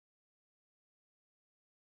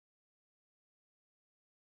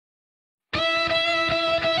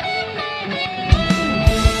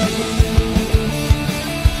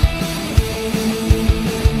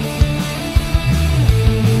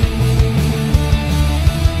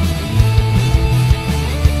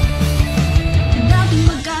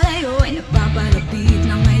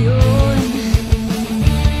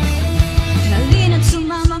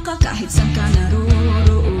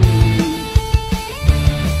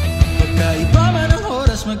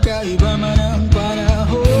Kakaiba man ang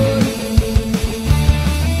panahon.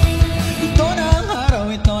 Ito na ang araw,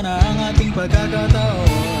 ito na ang ating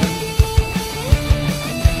pagkakataon.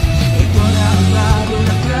 Ito na ang bago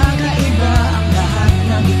na kakaiba. Ang lahat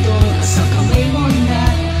ng ito nasa kamay mo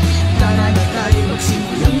na. Tara na tayo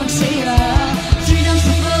magsimulang magsaya. Freedom's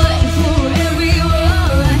the fun for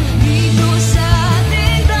everyone. Dito sa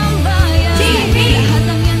ating tambayan, lahat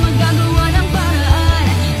ng yan magagawa ng paraan.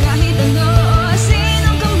 Kahit ano o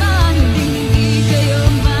sinong ka man, hindi kayo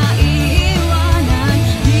maiiwanan.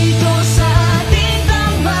 Dito sa ating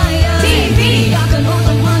tambayan, iyakan o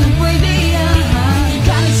tawanan pwede yan.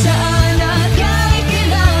 Kahit saan at kahit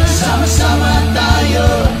kailan, sama-sama tayo,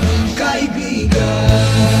 kaibigan.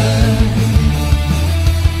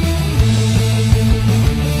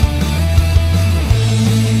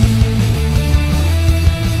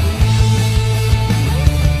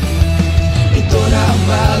 Ito na ang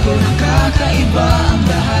bago na kakaiba. Ang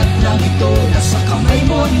lahat ng ito nasa kamay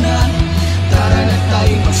mo na. Tara na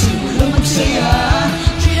tayo magsimulang magsaya.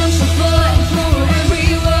 Freedom's so fun for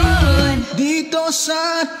everyone. Dito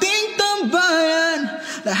sa ating tambayan,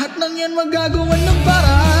 lahat ng yan magagawa ng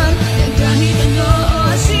paraan. At kahit ano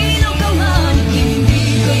o sino ka man,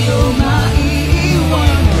 hindi kayo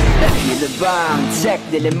maiiwan. FEU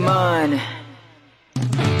Diliman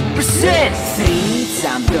present 3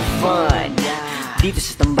 times the fun. Dito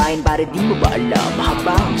sa tambayan para di mo ba alam,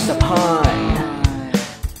 mahabang usapan.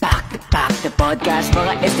 Pack the podcast,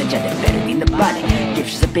 mga estudyante pero di na balik.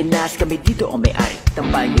 Gift sa Pinas, kami dito ang may-ari.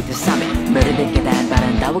 Tambayan dito sa amin, meron din katahan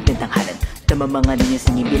parang tawag ng tanghalan. Tama mga linya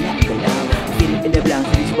sa ngibila, galaw. Feeling in the blank,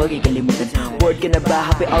 hindi sa bagay kalimutan. Word ka na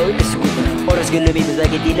ba, happy hour kasukutan. Oras ka lumipas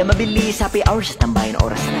lagi, di lang mabilis. Happy hour sa tambayan,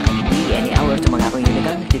 oras na nakangiti. Any hour, tumanga ko yung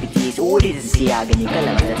nagang activities. Uulit sa siyagan yung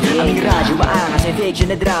kalaman. Ang radyo, maangas, may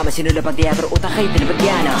fiction na drama. Sinulap ang teatro, utak kay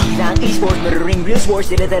Tinabatyana. Lang e-sports, maruring real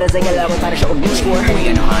sports. Tinatara sa ngalaman para siya umiscore.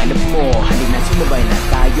 Uy, ano hanap mo? Halina sumabay na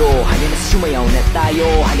tayo. Halina sumayaw na tayo.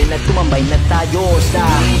 Halina tumambay na tayo sa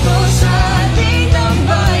Dito sa ating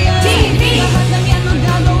tambayan, lahat ng yan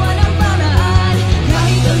magagawa ng paraan.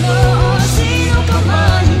 Kahit ano o sino ka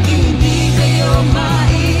man, hindi kayo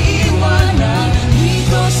maiiwanan.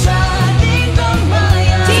 Dito sa ating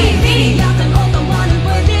tambayan, iyakan o tawanan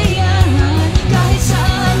pwede yan. Kahit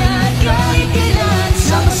saan at kahit kailan,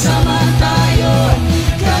 sama-sama tayo,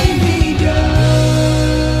 kaibigan.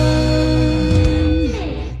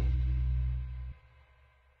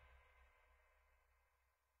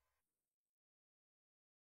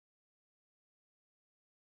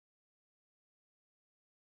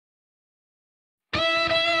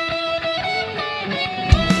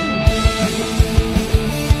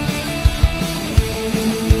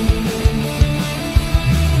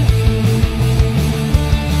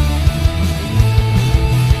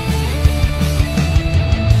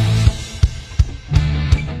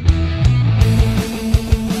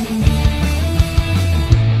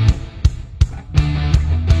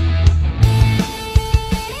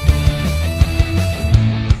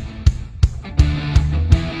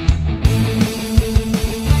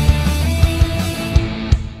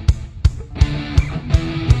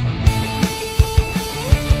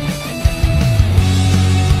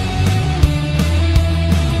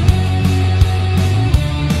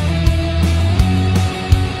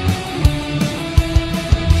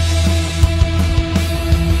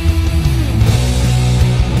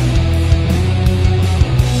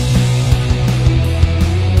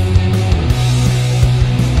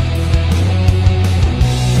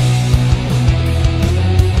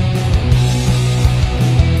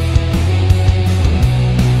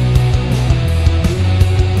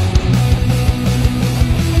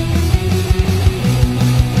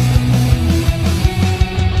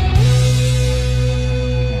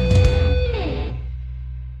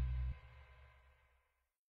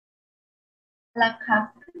 Halakhak.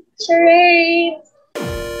 Charades!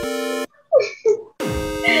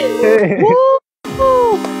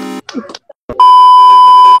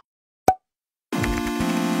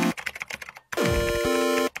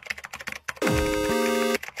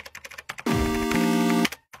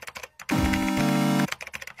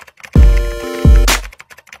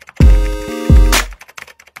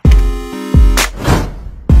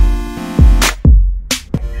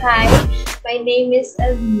 Hi, my name is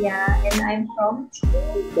Aliyah and I'm from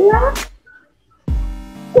Black.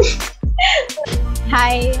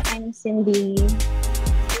 Hi, I'm Cindy.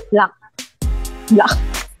 Black.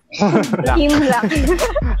 Team Black.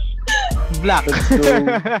 Black. Let's go.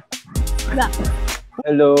 Black.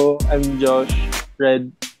 Hello, I'm Josh.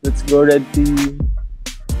 Red. Let's go, Red Team.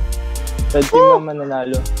 Red Team ang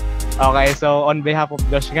mananalo. Okay, so on behalf of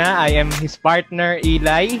Josh nga, I am his partner,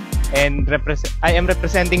 Eli, and I am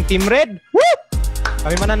representing Team Red. Woo!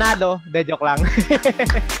 Kami mananalo. De, joke lang.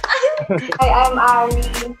 Hi, I'm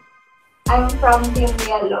Ari. I'm from Team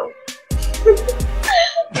Yellow.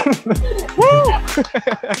 Woo!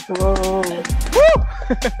 Wow. Woo!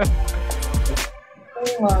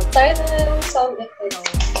 Tayo na yung sound effect.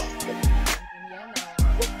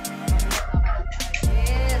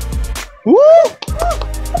 Woo!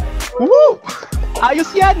 Woo! Ayos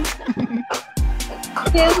yan!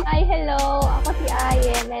 Hi, hello. Ako si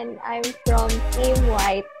Ayen and I'm from Team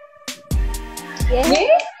White. Yay!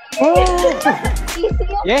 Easy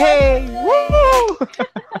yung Yay! Woo!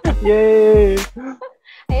 Yay!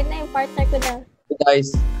 Ayun na yung partner ko na.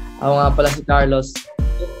 Guys, ako nga pala si Carlos.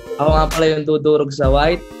 Ako nga pala yung dudurog sa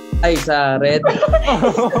white. Ay, sa red.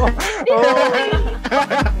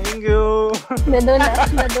 Thank you. Nadulas.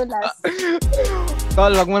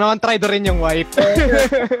 Tol, wag mo naman try rin yung white.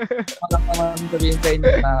 Walang naman sabihin sa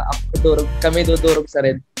inyo na kami dudurog sa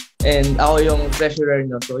red. And ako yung treasurer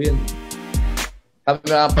nyo. So, yun. Kami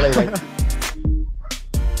nga pala yung white.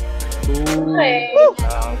 Okay.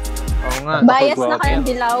 Oo nga. Bias na kayong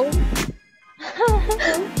dilaw.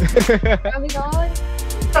 Kami noon.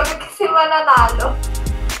 Kami kasi mananalo.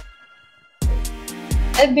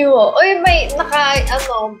 Di mo. Uy, may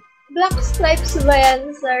black stripes ba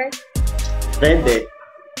yan, sir? Red eh.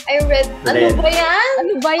 Ay, red. Ano Red. ba yan?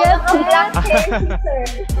 Ano ba yan? Black hair, sir.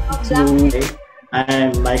 Black Okay.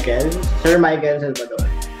 I'm Michael. Sir Michael Salvador.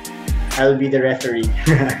 I'll be the referee.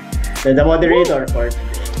 the moderator for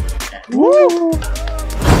today. Woo!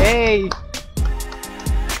 Hey!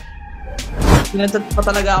 Pinantat pa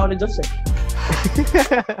talaga ako ni Josh eh.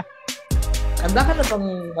 Handa ka na bang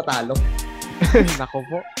matalo? Nako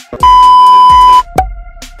po.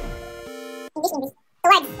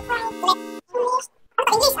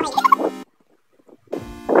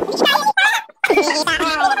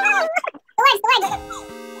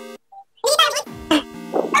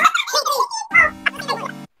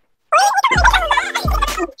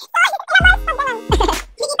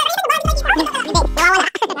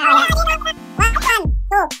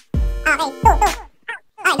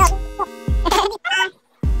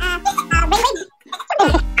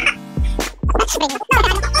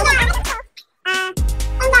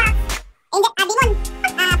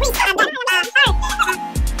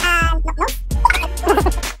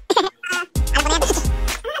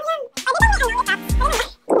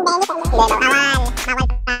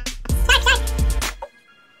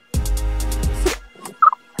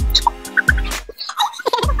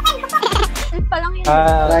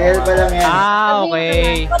 Trial pa lang yan. Ah,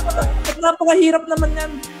 okay. Napakahirap naman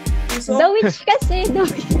yan. So, The Witch kasi, The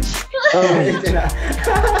Witch.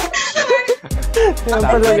 Yan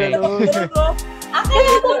pala ganun.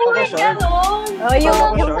 Akala ko may ganon. Oh,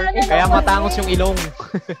 yung Kaya matangos yung ilong.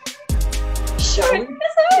 Short ka,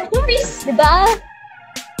 sir. Please. Diba?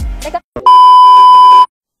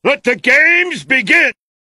 Let the games begin!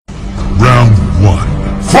 Round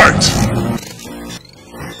 1, fight!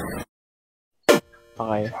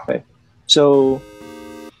 Okay. So,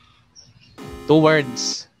 2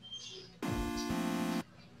 words.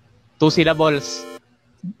 2 syllables.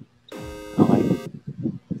 okay.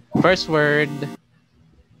 First word,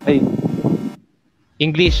 Ay,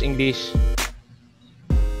 English.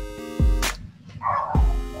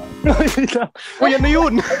 Uy, ano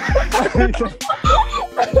yun?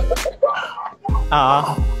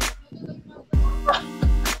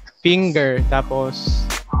 Finger, tapos...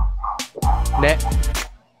 Hindi.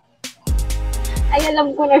 Ay,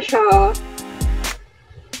 alam ko na siya.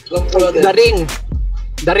 The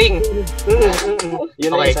ring.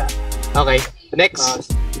 yun Okay. na isa. Okay.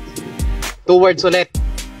 Next. 2 words ulit.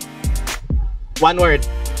 1 word.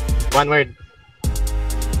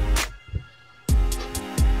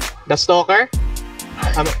 The stalker.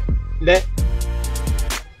 Hindi.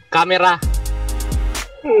 Camera.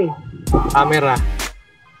 Camera.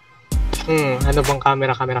 Ano bang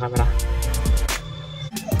camera?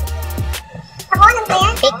 Ako, anong ba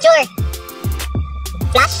yan? Picture.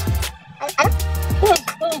 Flash? Ano?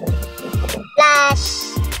 Flash.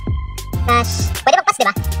 Pwede magpas, di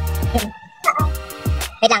ba?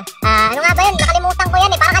 Wait lang. Ano nga ba yun? Nakalimutan ko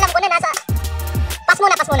yan eh. Parang alam ko na nasa... Pass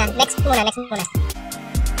muna. Next muna.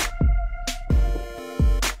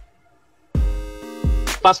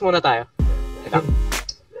 Pass muna tayo. Wait lang.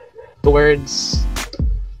 2 words.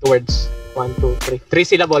 1, 2, 3. 3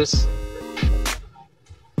 syllables.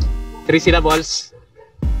 3 syllables.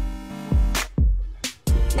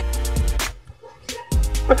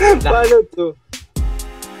 Paano to?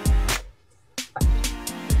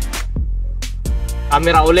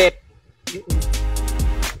 Camera ulit.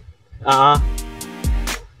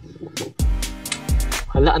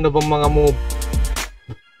 Hala, ano bang mga move?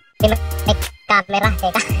 May camera.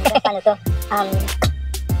 Teka. Paano to?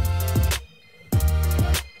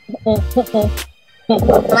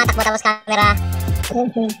 Tumatakbo tapos camera.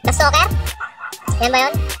 The soccer? Yan ba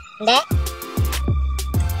yun? Hindi?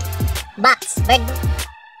 Box. Bird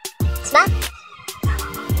box ba?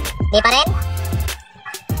 Di pa rin?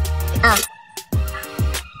 Oh.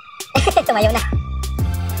 Tumayo na.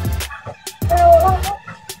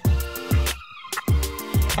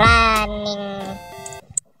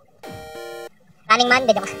 Running man,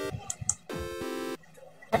 di joke.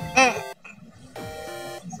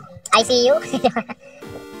 ICU?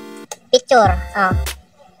 Picture. Oh.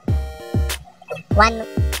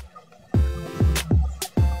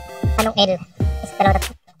 Anong L?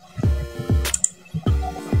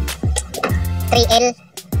 3L.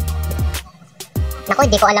 Naku,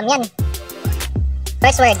 hindi ko alam yan.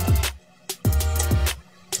 First word.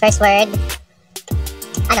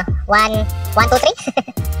 Ano? 1, 2, 3?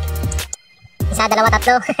 Isa, dalawa,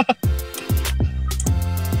 tatlo.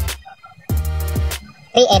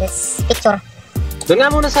 3Ls. Picture. Doon nga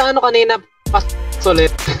muna sa ano kanina, pas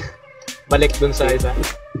ulit. Balik dun sa isa.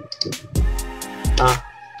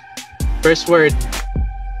 First word.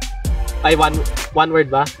 Ay, one word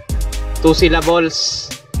ba? 2 syllables.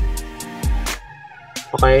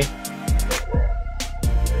 Okay.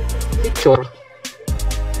 Picture.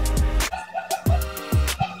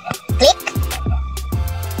 Click.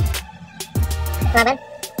 Laban.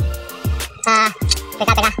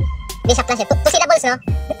 Teka. Hindi siya class. 2 syllables, no?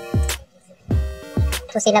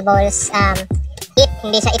 2 syllables. It.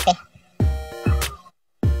 Hindi siya it, eh.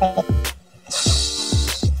 Wait.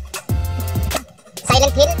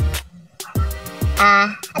 Silent Hill.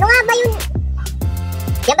 Ano nga ba yun?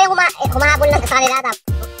 Yan ba yung humahabol lang sa kanila?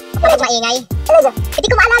 Kapag maingay. Hindi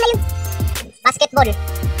ko maalala yun. Basketball.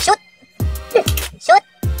 Shoot. The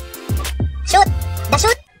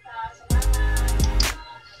shoot.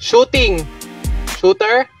 Shooting.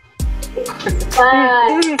 Shooter.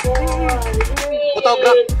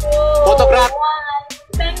 Photograph.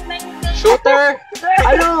 Shooter.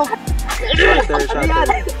 Ano? Shutter.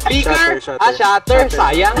 Speaker. Shutter.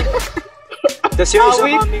 Sayang. Tapos yung isa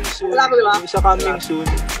coming soon. Yung isa coming soon.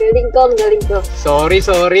 Galing ko. Sorry.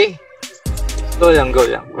 Go lang.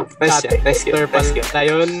 Nice yan.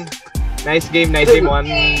 Ayun. Nice game. 1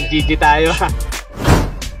 GG tayo.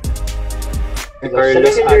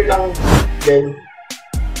 Carlos lang din.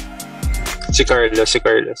 Si Carlos.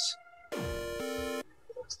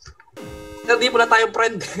 Hindi mo na tayong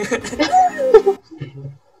friend.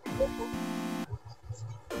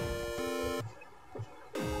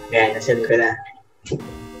 Yan, nasend ko na.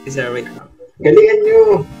 Sir, wait lang. Galingan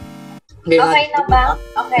nyo! Okay na ba?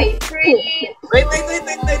 Okay, 3. Wait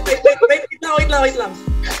lang.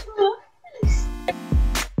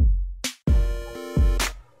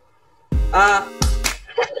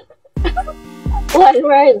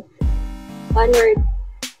 One word.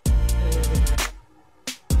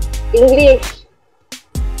 English.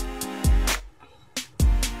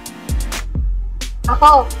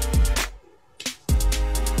 Ako.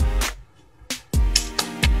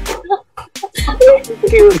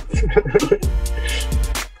 Cute.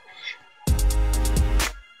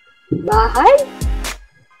 Bahay?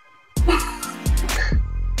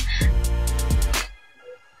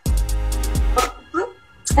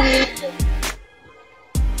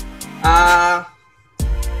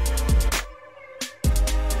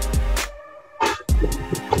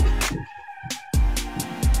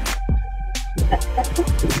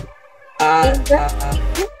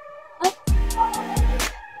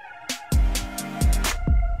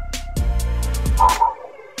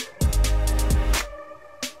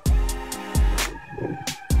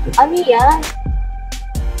 Ano yan?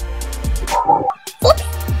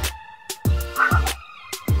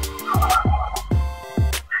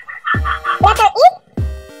 Letter E?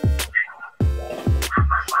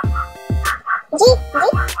 G?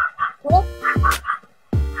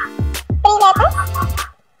 3 letters?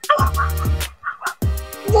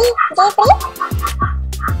 G3?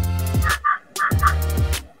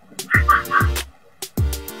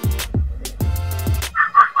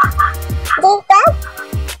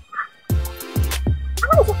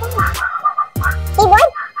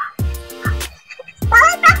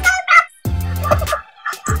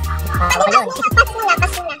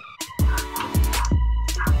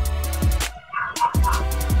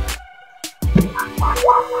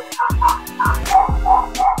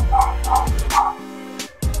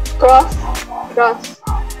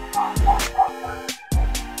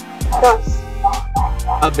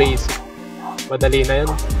 Basic. Madali na yun.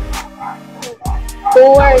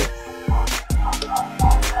 2 words.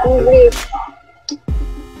 English.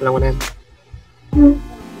 Alam mo na yan.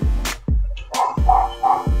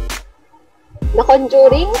 The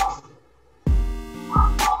Conjuring.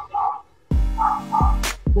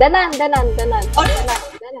 Danan.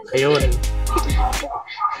 Ayun.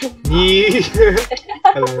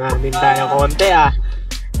 Kalanganin tayo konti ah.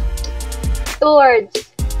 2 words.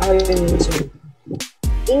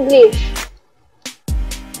 English.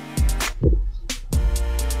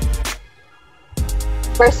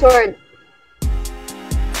 First word.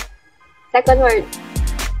 Second word.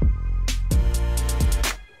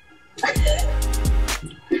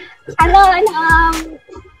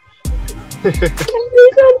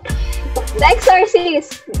 The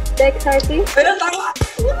Exorcist. Ayun, tama!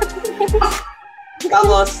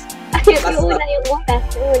 Tapos, Yung una.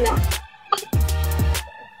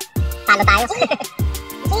 Talo tayo.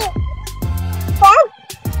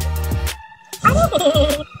 Alam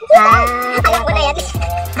ko na yan.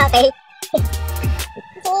 Okay.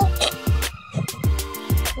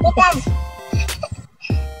 Wait lang.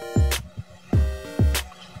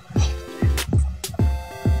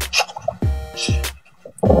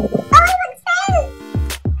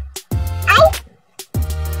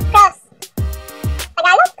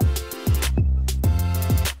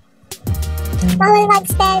 Bawal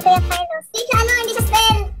mag-spell, Kuya Carlos. Hindi sa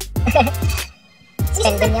spell.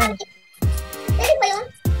 Spell din yun. Spell ba yun?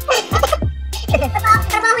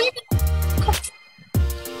 Trabaho yun.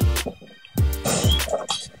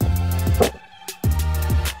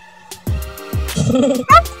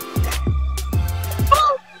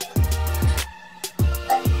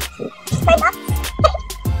 Time up.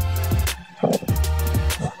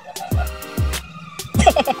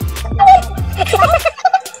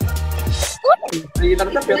 Hindi lang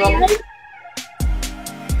siya, pero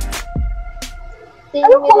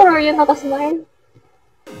Anong color yun nakasmile?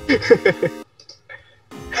 9,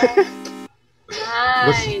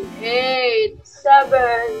 8,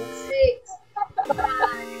 7, 6, 5,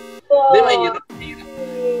 4, Hindi, mahirap. 3,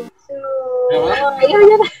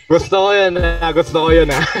 2, 1. Gusto ko yun ah.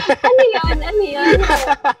 Ano yun? Ano yun?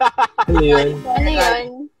 Ilan.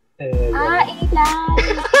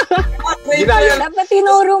 Ginaya. Dapat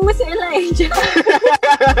tinuro mo si Elijah.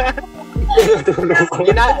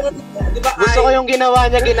 Gusto ko yung ginawa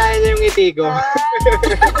niya, ginaya niya yung ngiti ko.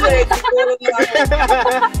 Aray ka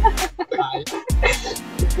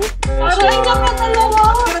pa talaga.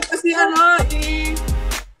 Kasi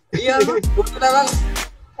huwag na lang.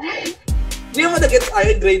 Hindi mo na-get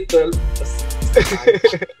grade 12.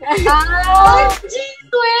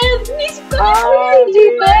 G12! Miss ko na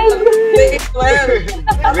G12!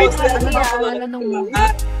 Grade 12!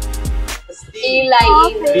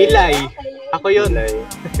 Pilay. Ako yun.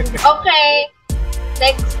 Okay.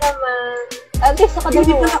 Next naman. Gusto ko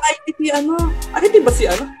Hindi pa naka-IT IT ba si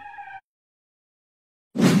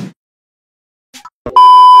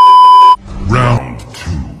Round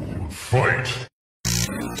 2.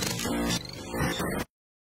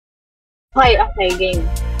 Fight. Okay, game.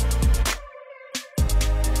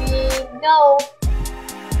 We know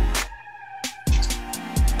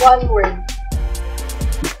 1 word.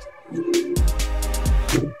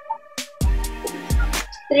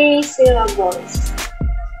 3 syllables.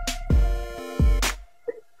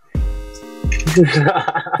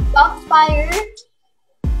 Vampire.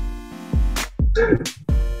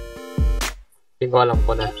 Hindi ko alam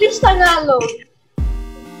ko na. English Tagalog.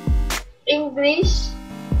 English.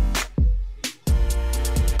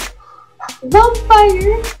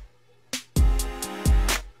 Vampire.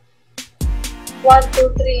 1,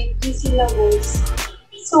 2, 3. 3 syllables.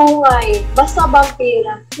 Sungay. Basta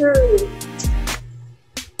vampira.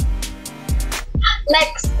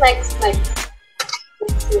 Next. Next syllable.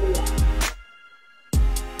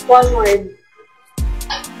 1 word.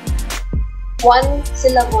 1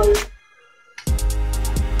 syllable.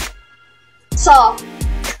 So.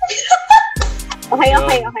 Okay.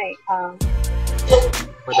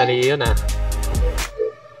 Madali yun ah.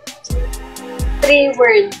 3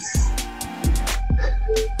 words.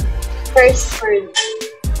 First word.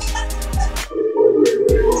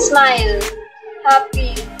 Smile.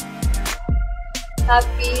 Happy.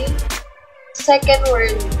 Second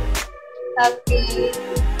word. Happy.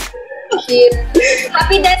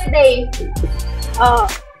 Happy Death Day.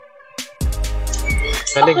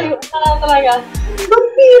 Galing ah. Talaga.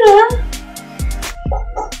 Vampira.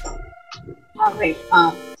 Okay. Wait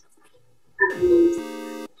lang.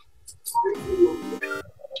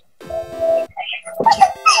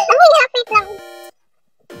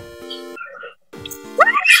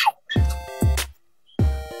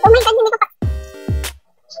 Oh my God, hindi ko pa.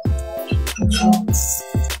 What's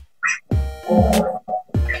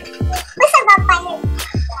a vampire?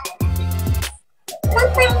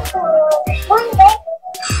 Vampire po. One word.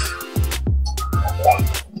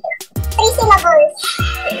 3 syllables.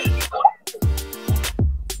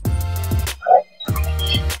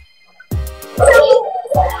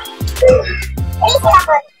 3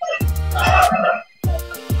 syllables.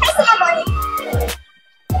 5 syllables.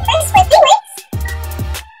 First word, 3 words.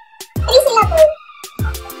 3 syllables.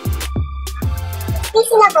 3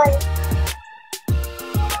 syllables.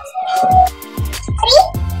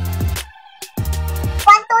 3.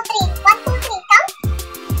 1, 2, 3. 1, 2, 3. Count.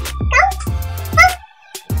 Count. Count.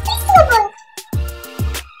 3 syllables.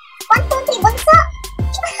 1, 2, 3. Bunso.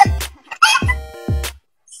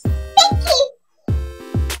 Pinky.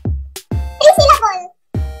 3 syllables.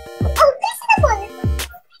 Oh, 3 syllables.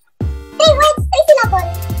 3 words, 3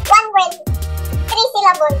 syllables. 1 word, 3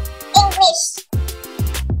 syllables. English.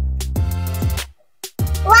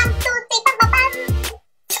 1, 2, 3. Pam, pam, pam.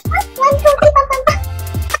 1, 2, 3. Pam, pam, pam.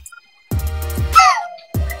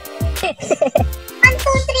 1,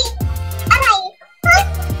 2, 3. Aray. 1,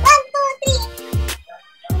 2, 3.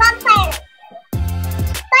 Vampire.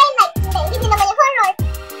 Twilight. Hindi naman yung horror.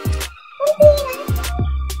 Hindi na.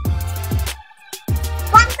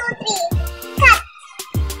 1, 2, 3. Cat.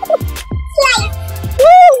 Slide.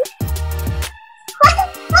 Woo! 1,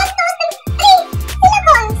 2, 3. 3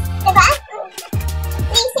 syllables. Diba?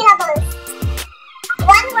 3 syllables.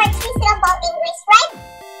 1 word, 3 syllable English, right?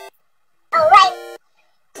 Oh, right.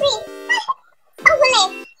 3. Ang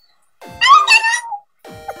huli. Ay, ganun!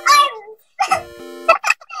 Arm.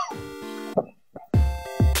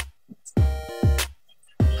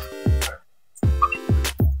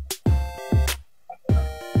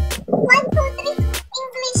 1, 2, 3.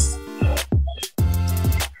 English.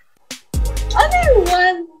 Ano yung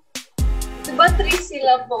one? Diba 3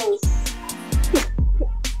 syllables?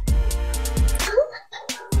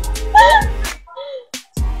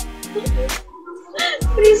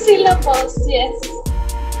 Three syllables, yes.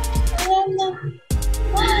 Ano?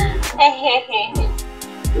 Hehehe.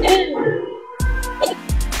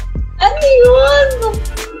 Ano yun?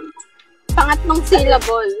 Pangatlong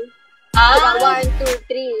syllable. Ah? 1, 2,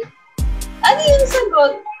 3. Ano yung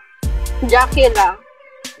sagot? Dracula.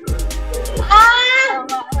 Ah!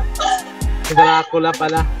 Dracula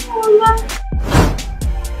pala. Wala.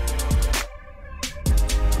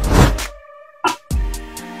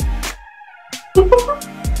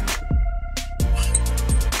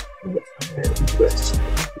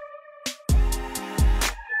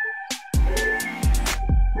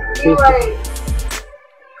 Keywords.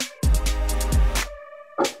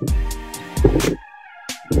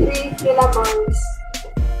 Three syllables.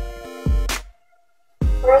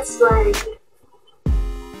 First word.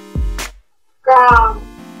 Crown.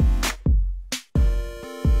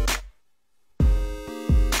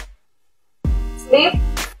 Sleep.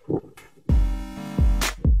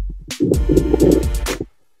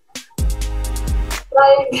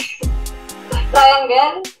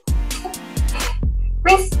 Triangle.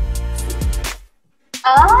 Wrist.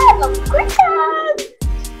 Ah, alam ko yan.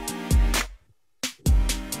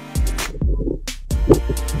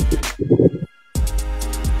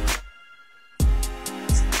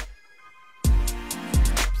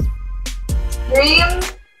 Dream.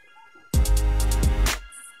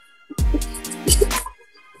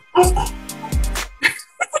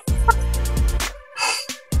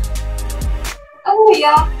 Ano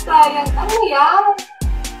yan? Sayang. Ano yan?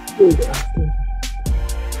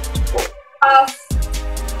 Pass.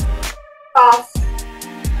 Pass.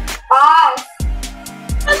 Pass.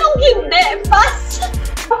 Anong hindi? Pass.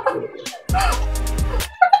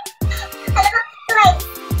 Alam mo, tuloy.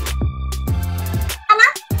 Ano?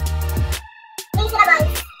 3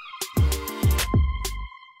 syllables.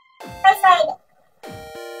 First word.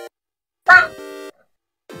 1.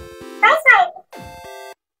 First word.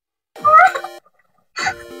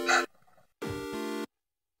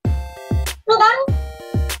 Middle.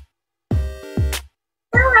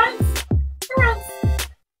 2 words. 2 words.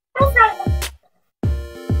 First word.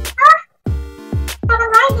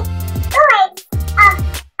 Second word. 2 words.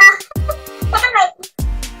 Second word.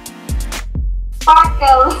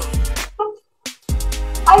 Sparkle.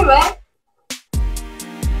 Ay, we?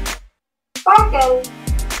 Sparkle.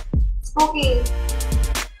 Spooky.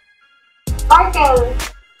 Sparkle.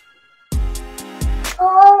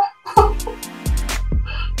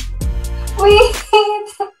 Wait.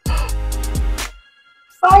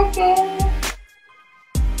 Sparkle.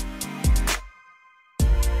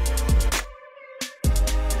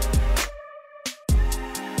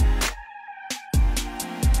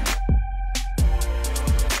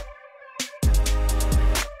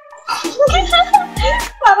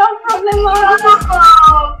 Parang problema ako.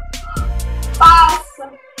 Pass.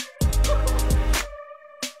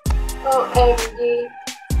 OMG.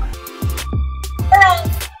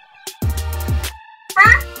 Wait.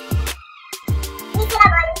 Huh? Three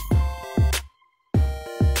syllables.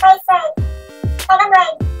 First word. Second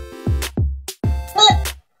word. Sleep.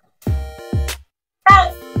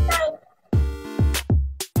 First word.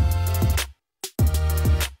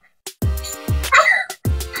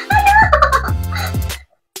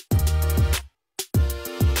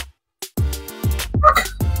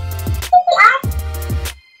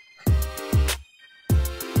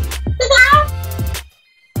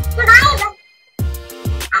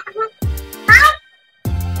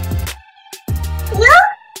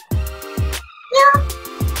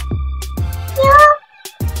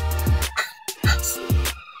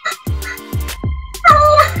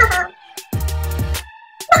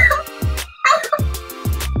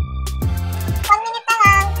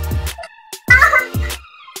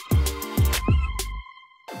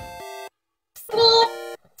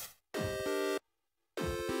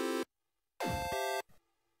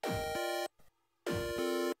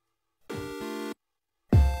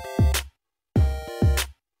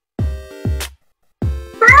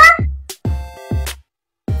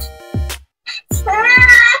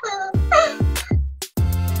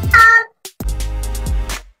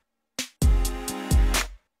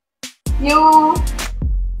 You.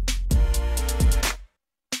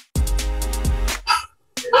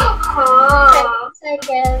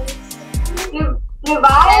 Seconds.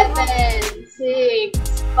 Revive? 7, 6,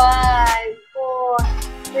 5, 4,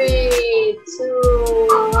 3, 2,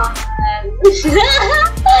 1.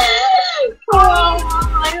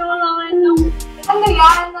 Ano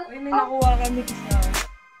yan? Uy, may nakuha kami isa.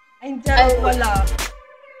 Ay, dyan, wala.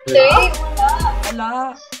 Hindi,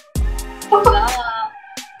 Wala. wala.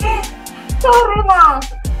 Sorry na.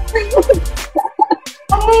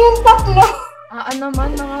 Ano yung tatlo?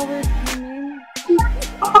 Naman, mga words namin.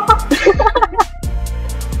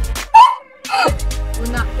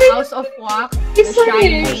 Una, House of Wax, The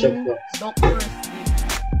Sorry. Shining, Doctor Sleep.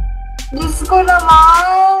 Diyos ko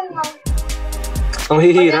naman. Ang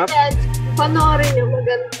hihirap. Panoorin niyo,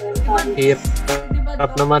 maganda.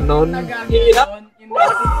 Hirap naman nun. Hirap?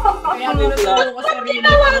 Kaya tinuturo ko sarili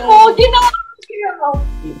ko. Ginawa ko.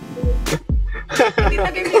 Hindi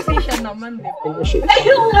naging musician naman, di ba?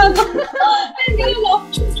 Ayun nga. Ayun nga.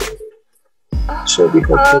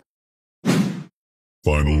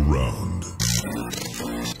 Final round.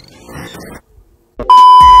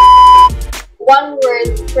 One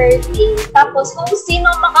word per team. Tapos kung sino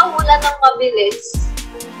makahula ng mabilis,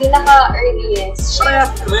 pinaka-earliest.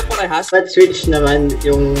 Parehas. But switch naman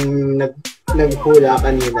yung naghula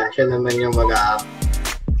kanina. Siya naman yung mag-a-up.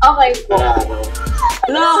 Okay po. Para ano.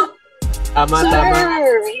 Wala! Tama.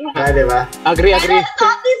 Diba? Agree.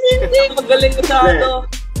 Magaling ko sa ano.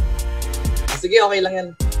 Sige, okay lang yan.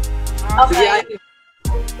 Sige, Okay. Ayen.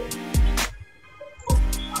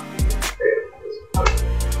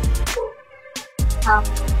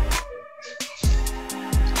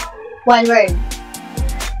 One word.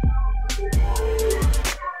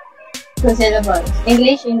 2 syllables.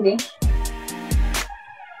 English.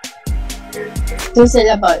 2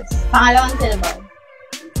 syllables. Pangalawang syllable.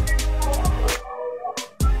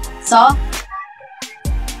 So.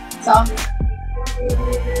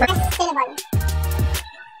 First syllable.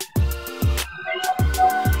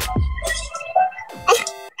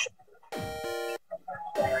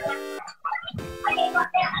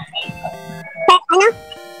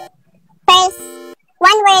 First,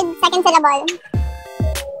 one word, second syllable.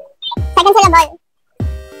 Second syllable.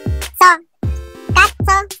 So. Cut,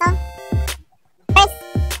 so. First.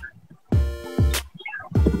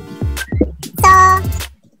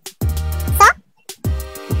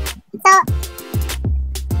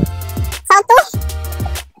 So. Two.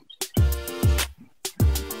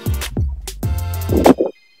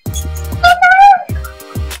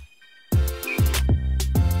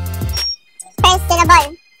 First syllable.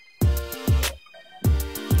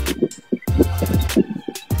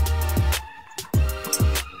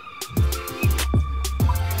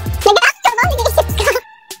 Nag-actor ba? Nag-iisip ka?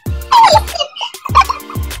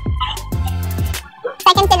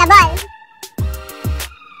 Second syllable.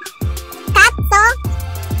 Cut, so.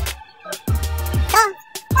 Cut.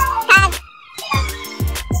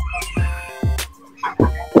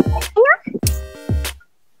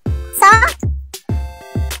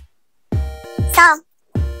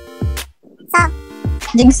 So.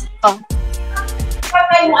 Jigs. Oh.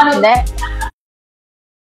 Hindi.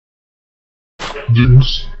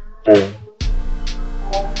 Jinx. Oh.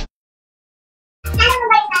 Alam mo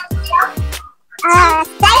ba yung natin?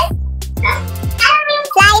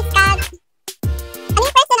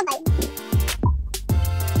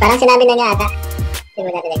 Parang sinabi na niya ata.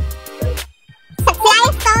 Simulan natin eh.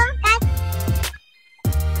 Supplies to, cut.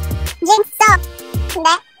 Jigsaw.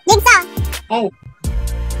 Hindi. Jigsaw. Hey.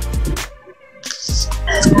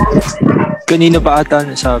 Kanina pa ata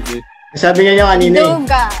nasabi. Sabi niya yung kanina eh.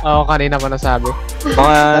 Duga. Oo, kanina pa nasabi.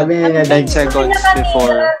 Mga 9 seconds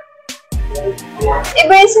before.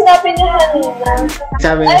 Iba yung sinabi niya kanina.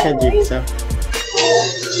 Sabi niya sa jigsaw.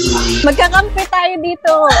 Magkakampi tayo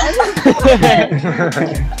dito.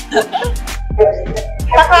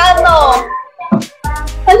 Saka ano?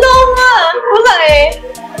 Hello nga! Wala eh.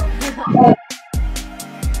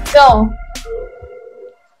 Go.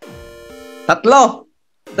 3.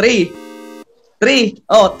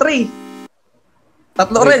 3. Oh, 3.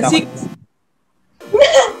 3 rin, 6.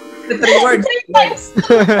 3 words.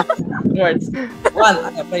 3 words.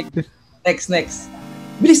 1. Next.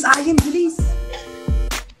 Bilis, Ayen, bilis.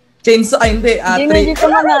 Chainsaw, hindi. 3. Hindi ko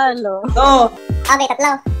manalo. No. Okay, 3.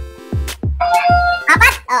 4?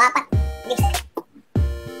 Oh, 4.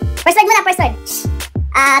 First word muna, first word.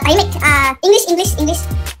 Tahimik. English.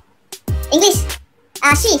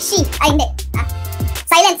 She. Ay, hindi.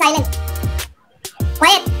 Silent.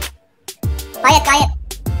 Quiet. Quiet.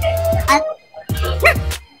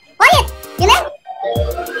 Quiet. Yun na?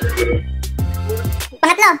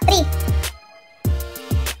 Pangatlo, 3.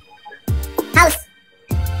 House.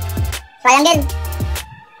 Triangle.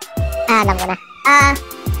 Alam ko na.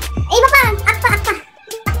 Iba pa. Akpa.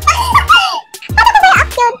 Paano ba yung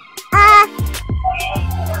act yun?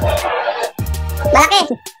 Malaki.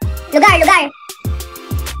 Lugar.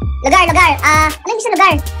 Ano yung sa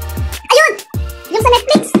lugar? Ayun! Yung sa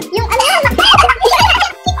Netflix. Yung ano yan?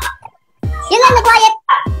 Yun lang, quiet.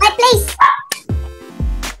 Place.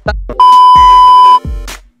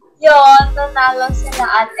 Yun, nanalo sila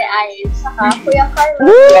Ate Ayen saka Kuya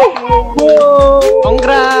Carlos.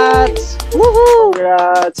 Congrats!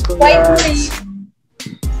 Congrats! Quite free.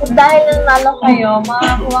 So, dahil nanalo kayo,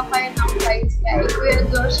 makakuha kayo ng prize kay Kuya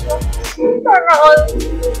Joshua. Para all.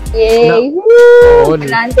 Yay! Woo!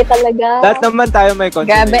 Galante talaga. Lahat naman tayo may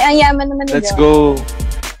content. Gabi, ang yaman naman nila. Let's go.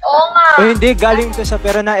 Oo nga. Hindi, galing to sa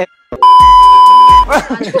pera na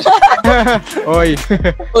Oy.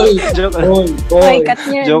 Joke. Oy, cut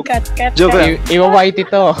niyan. Joke. Cut. Joke lang. Iwa-white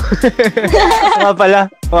ito. Mga pala.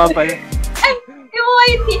 Ay, yung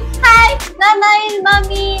whitey. Hi, nanay,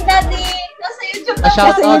 mami, daddy. Nasa YouTube na.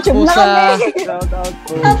 Shoutout po sa... Shoutout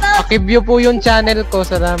po. Pakiview po yung channel ko.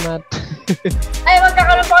 Salamat. Ay,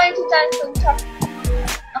 magkakaroon po kayo sa channel.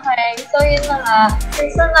 Okay, so yun na nga.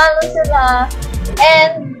 So, nalo sila.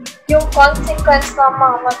 And yung consequence ng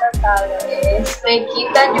mga matatalo is may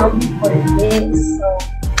kita nyo for this. So,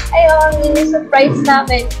 ayun, yun yung surprise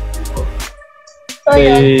namin. So,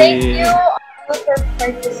 yun. Thank you all for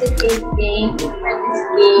participating for this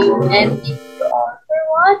game. And thank you all for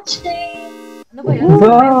watching. Ano ba yun?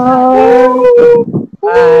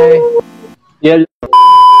 Bye. Yel.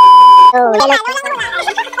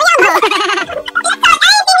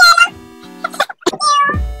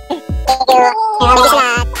 Thank you, sir.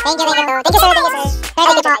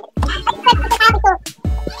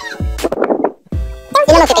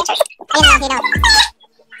 Sino mag-picture? Ayun na, sino?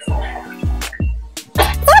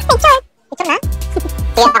 Picture na?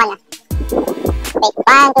 Sige, ako na. Wait,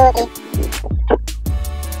 1, 2, 3.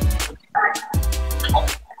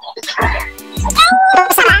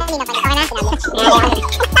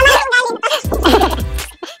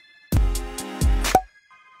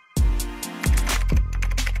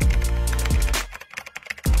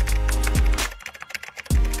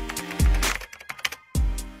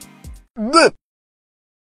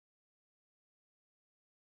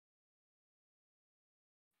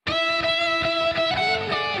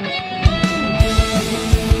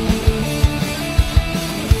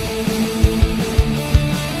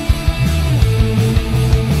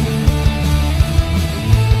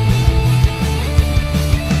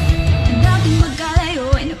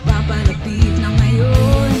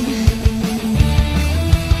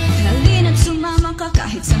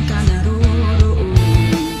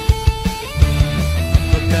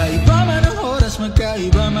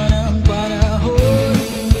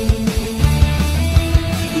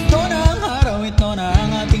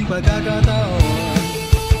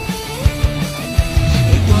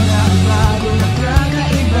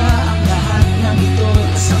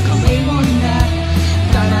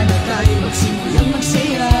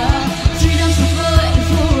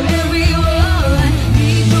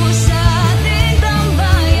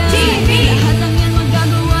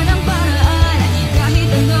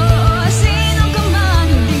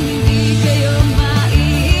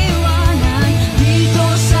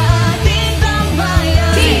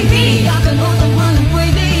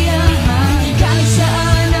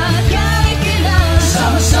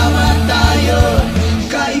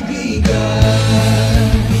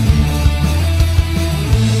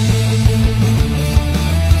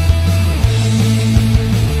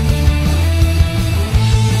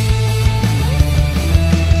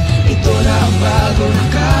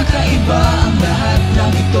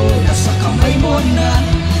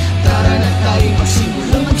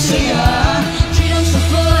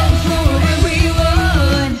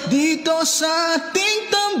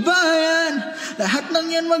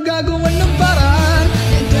 yan magagawan ng paraan.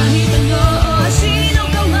 At kahit ano o sino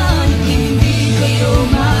ka man, hindi kayo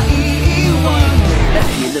maiiwan.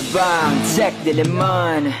 FEU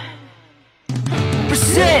Diliman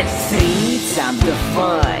present Streets and the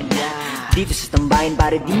Fun. Dito sa tambayan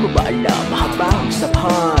para di mo ba alam, mahabang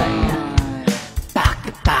usapan.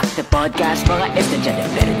 Pack the podcast, mga estudyante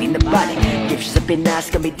pero di nabalik. Gift sa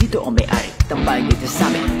Pinas, kami dito ang may-ari. Tambayan dito sa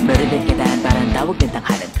amin, meron din katahan parang tawag ng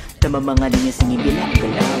tanghalan. Tama mga linya sa ngibin lang ka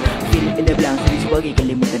lang. Feeling in the blank, please huwag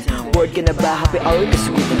ikalimutan. Bored ka na ba? Happy hour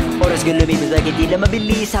kasugutan. Oras ka lumibig like hindi lang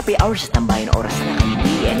mabilis. Happy hour sa tambayan, oras na kami.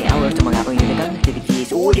 Any hour tumagapang yun ang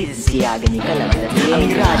activities. Ulit sa siya, ganyan ka lang.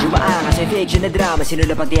 Aming radyo, maangas, may fiction na drama.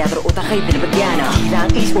 Sinula pang teatro, utak kayo tinabagyana. Kita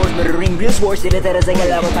ang e-sports, maroring real sports. Tinatara sa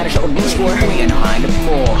ngalaman para siya umiscore. Kung yan ang hanap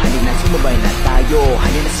mo, halin na sumabay na tayo.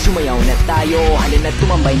 Halin na sumayaw na tayo. Halin na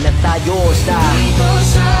tumambay na tayo sa dito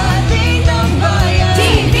sa ating